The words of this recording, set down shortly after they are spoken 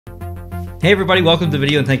Hey everybody, welcome to the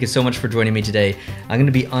video and thank you so much for joining me today. I'm going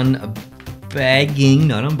to be unbagging,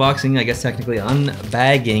 not unboxing, I guess technically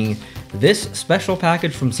unbagging this special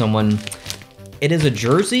package from someone. It is a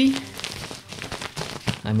jersey.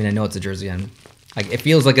 I mean, I know it's a jersey. It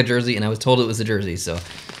feels like a jersey and I was told it was a jersey, so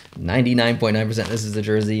 99.9% this is a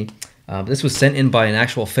jersey. This was sent in by an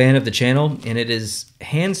actual fan of the channel and it is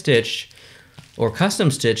hand-stitched or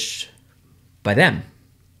custom-stitched by them.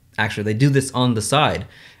 Actually, they do this on the side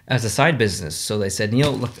as a side business. So they said,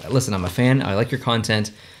 Neil, look, listen, I'm a fan. I like your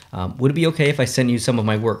content. Would it be okay if I sent you some of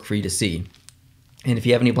my work for you to see? And if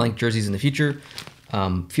you have any blank jerseys in the future,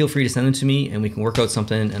 feel free to send them to me and we can work out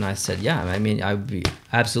something. And I said, yeah, I mean, I would be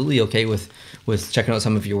absolutely okay with checking out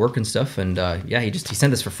some of your work and stuff. And yeah, he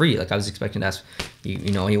sent this for free. Like I was expecting to ask,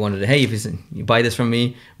 you know, he wanted to, hey, if you buy this from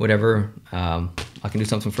me, whatever, I can do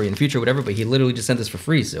something for you in the future, whatever. But he literally just sent this for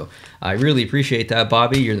free. So I really appreciate that,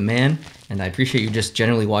 Bobby. You're the man. And I appreciate you just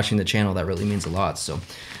generally watching the channel. That really means a lot. So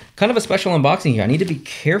kind of a special unboxing here. I need to be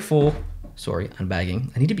careful. Sorry,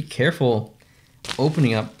 unbagging. I need to be careful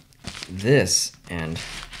opening up this, and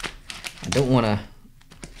I don't want to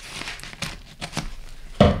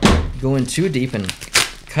go in too deep and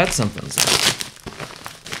cut something. So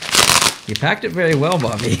you packed it very well,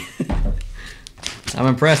 Bobby. I'm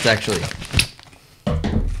impressed, actually.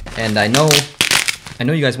 And I know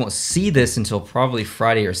you guys won't see this until probably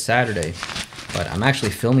Friday or Saturday, but I'm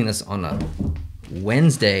actually filming this on a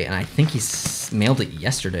Wednesday, and I think he mailed it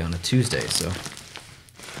yesterday on a Tuesday, so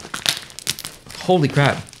holy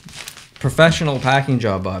crap. Professional packing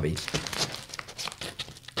job, Bobby.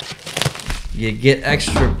 You get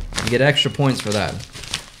extra points for that.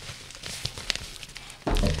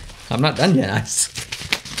 I'm not done yet. I still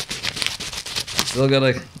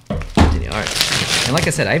gotta continue. All right. And like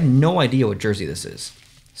I said, I have no idea what jersey this is.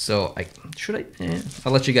 So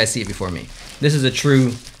I'll let you guys see it before me. This is a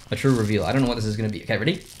true reveal. I don't know what this is gonna be. Okay,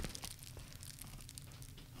 ready?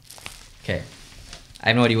 Okay. I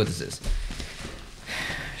have no idea what this is.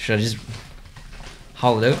 Should I just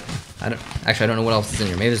haul it out? I don't know what else is in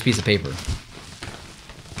here. Maybe this piece of paper.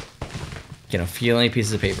 Can I feel any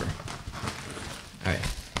pieces of paper? All right,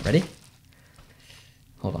 ready?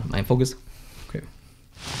 Hold on, mind focus. Okay.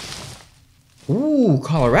 Ooh,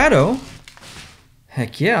 Colorado.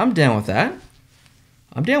 Heck yeah, I'm down with that.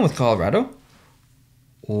 I'm down with Colorado.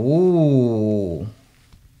 Ooh.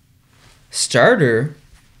 Starter.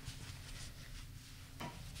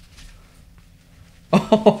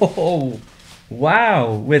 Oh,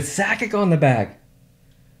 wow, with Sakic on the back.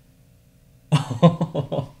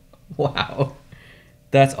 Oh, wow.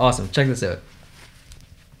 That's awesome. Check this out.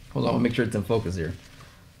 Hold on, I'll make sure it's in focus here.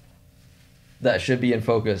 That should be in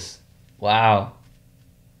focus. Wow.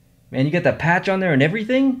 Man, you got the patch on there and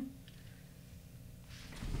everything?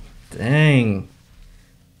 Dang.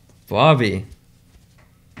 Bobby.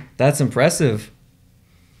 That's impressive.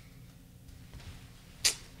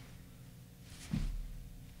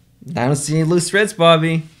 I don't see any loose threads,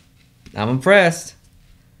 Bobby. I'm impressed.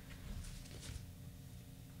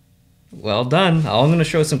 Well done. I'm going to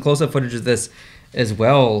show some close-up footage of this as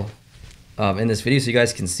well in this video so you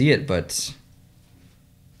guys can see it. But,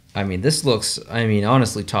 I mean, this looks,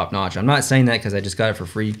 honestly top-notch. I'm not saying that because I just got it for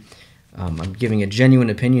free. I'm giving a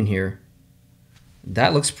genuine opinion here.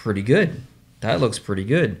 That looks pretty good. That looks pretty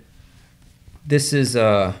good. This is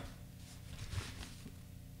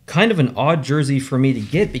kind of an odd jersey for me to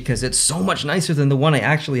get because it's so much nicer than the one I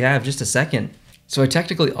actually have. Just a second. So I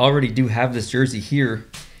technically already do have this jersey here,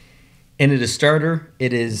 and it is starter.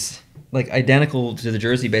 It is like identical to the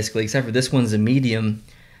jersey basically, except for this one's a medium.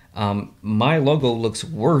 My logo looks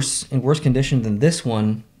worse, in worse condition than this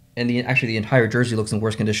one, and actually the entire jersey looks in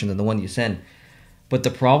worse condition than the one you sent. But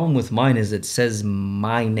the problem with mine is it says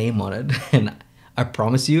my name on it, and I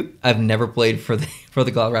promise you, I've never played for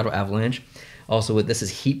the Colorado Avalanche. Also, this is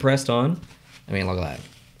heat pressed on. I mean, look at that.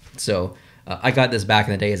 So I got this back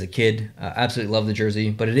in the day as a kid. Absolutely love the jersey,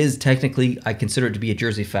 but it is technically, I consider it to be a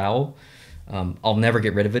jersey foul. I'll never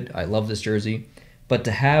get rid of it. I love this jersey. But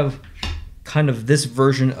to have kind of this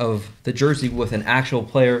version of the jersey with an actual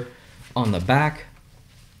player on the back,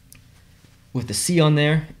 with the C on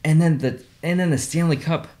there, and then the Stanley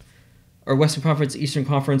Cup, or Western Conference, Eastern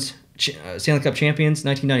Conference Stanley Cup champions,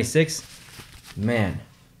 1996. Man.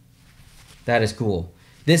 That is cool.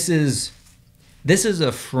 This is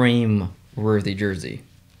a frame-worthy jersey.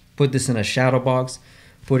 Put this in a shadow box.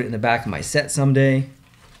 Put it in the back of my set someday.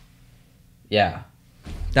 Yeah,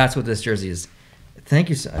 that's what this jersey is. Thank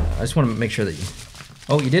you. I just want to make sure that you...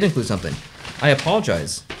 Oh, you did include something. I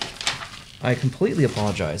apologize. I completely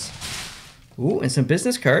apologize. Ooh, and some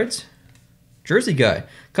business cards. Jersey guy.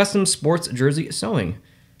 Custom sports jersey sewing.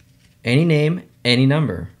 Any name, any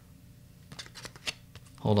number.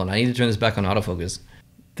 Hold on, I need to turn this back on autofocus.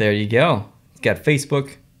 There you go. He's got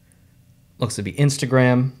Facebook. Looks to be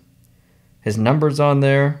Instagram. His number's on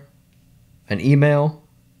there. An email.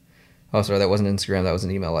 Oh, sorry, that wasn't Instagram. That was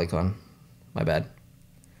an email icon. My bad.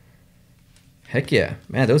 Heck yeah.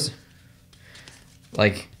 Man, those...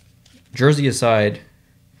 Like, jersey aside,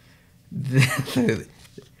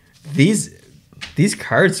 these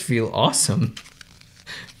cards feel awesome.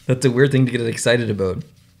 That's a weird thing to get excited about.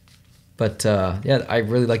 But, yeah, I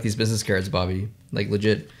really like these business cards, Bobby. Like,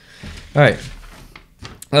 legit. All right.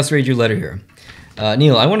 Let's read your letter here.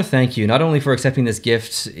 Neil, I want to thank you not only for accepting this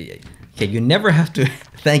gift. Okay, you never have to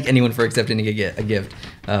thank anyone for accepting a gift.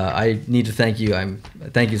 I need to thank you.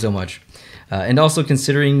 Thank you so much. And also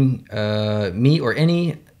considering me or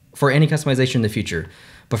any customization in the future.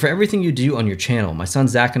 But for everything you do on your channel, my son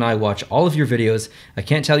Zach and I watch all of your videos. I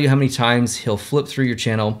can't tell you how many times he'll flip through your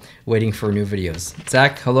channel waiting for new videos.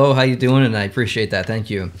 Zach, hello, how you doing? And I appreciate that. Thank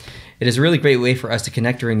you. It is a really great way for us to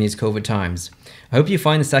connect during these COVID times. I hope you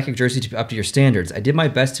find the Sakic jersey to be up to your standards. I did my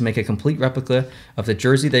best to make a complete replica of the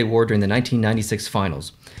jersey they wore during the 1996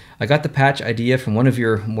 finals. I got the patch idea from one of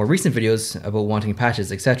your more recent videos about wanting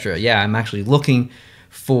patches, etc. Yeah, I'm actually looking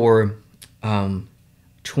for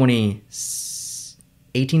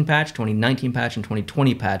 2018 patch, 2019 patch, and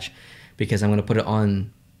 2020 patch because I'm going to put it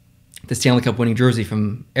on the Stanley Cup winning jersey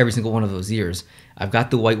from every single one of those years. I've got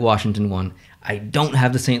the white Washington one. I don't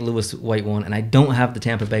have the St. Louis white one, and I don't have the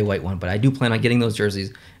Tampa Bay white one, but I do plan on getting those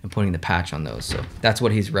jerseys and putting the patch on those. So that's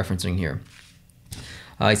what he's referencing here.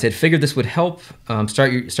 He said, figured this would help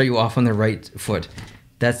start you off on the right foot.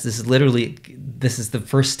 This is the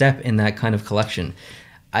first step in that kind of collection.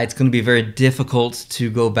 It's going to be very difficult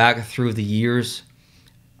to go back through the years.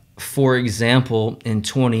 For example, in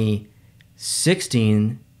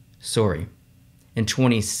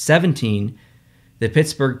 2017, the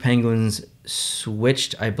Pittsburgh Penguins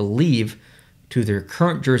switched, I believe, to their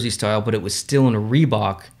current jersey style, but it was still in a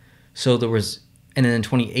Reebok. So there was, and then in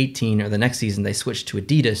 2018 or the next season, they switched to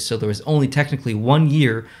Adidas. So there was only technically 1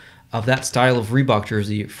 year of that style of Reebok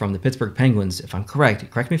jersey from the Pittsburgh Penguins, if I'm correct.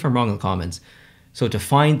 Correct me if I'm wrong in the comments. So to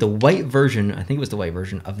find the white version, I think it was the white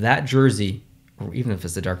version of that jersey, or even if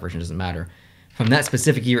it's the dark version, it doesn't matter, from that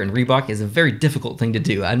specific year in Reebok is a very difficult thing to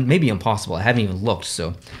do, and maybe impossible. I haven't even looked.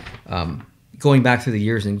 So going back through the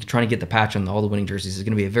years and trying to get the patch on all the winning jerseys is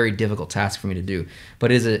going to be a very difficult task for me to do.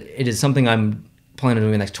 But it is something I'm planning on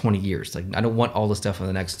doing the next 20 years. Like, I don't want all the stuff in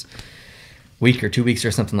the next week or 2 weeks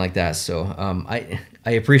or something like that. So I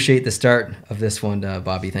appreciate the start of this one,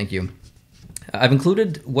 Bobby. Thank you. I've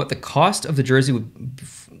included what the cost of the jersey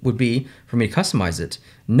would be for me to customize it.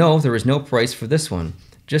 No, there is no price for this one.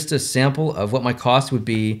 Just a sample of what my cost would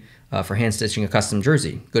be for hand stitching a custom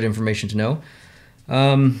jersey. Good information to know.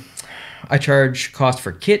 I charge cost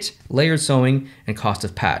for kit, layered sewing, and cost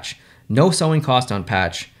of patch. No sewing cost on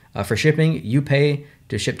patch. For shipping, you pay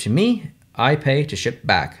to ship to me, I pay to ship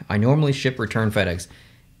back. I normally ship return FedEx.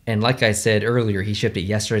 And like I said earlier, he shipped it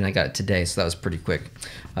yesterday and I got it today, so that was pretty quick.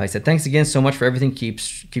 I said, thanks again so much for everything. Keep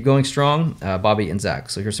going strong, Bobby and Zach.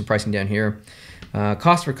 So here's some pricing down here.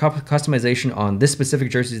 Cost for customization on this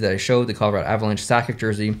specific jersey that I showed, the Colorado Avalanche Sakic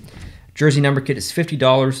jersey. Jersey number kit is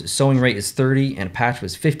 $50, sewing rate is $30, and patch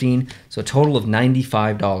was $15, so a total of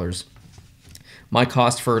 $95. My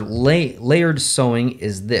cost for layered sewing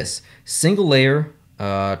is this. Single layer,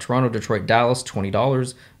 Toronto, Detroit, Dallas,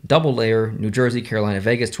 $20. Double layer, New Jersey, Carolina,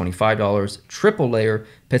 Vegas, $25. Triple layer,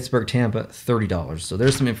 Pittsburgh, Tampa, $30. So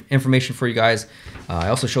there's some information for you guys. I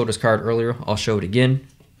also showed this card earlier. I'll show it again.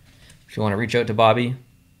 If you want to reach out to Bobby,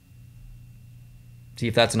 see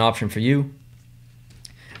if that's an option for you,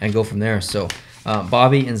 and go from there. So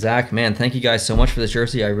Bobby and Zach, man, thank you guys so much for this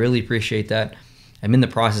jersey. I really appreciate that. I'm in the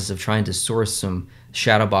process of trying to source some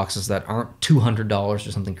shadow boxes that aren't $200 or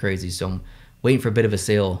something crazy. So I'm waiting for a bit of a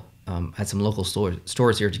sale at some local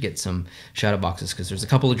stores here to get some shadow boxes, because there's a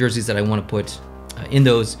couple of jerseys that I want to put in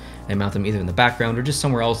those and mount them either in the background or just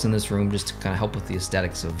somewhere else in this room, just to kind of help with the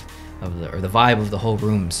aesthetics of the vibe of the whole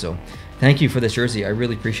room. So thank you for this jersey. I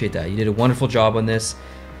really appreciate that. You did a wonderful job on this.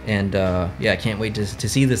 And yeah, I can't wait to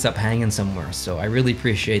see this up hanging somewhere. So I really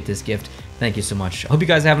appreciate this gift. Thank you so much. I hope you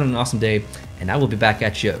guys are having an awesome day, and I will be back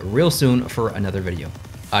at you real soon for another video.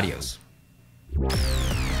 Adios.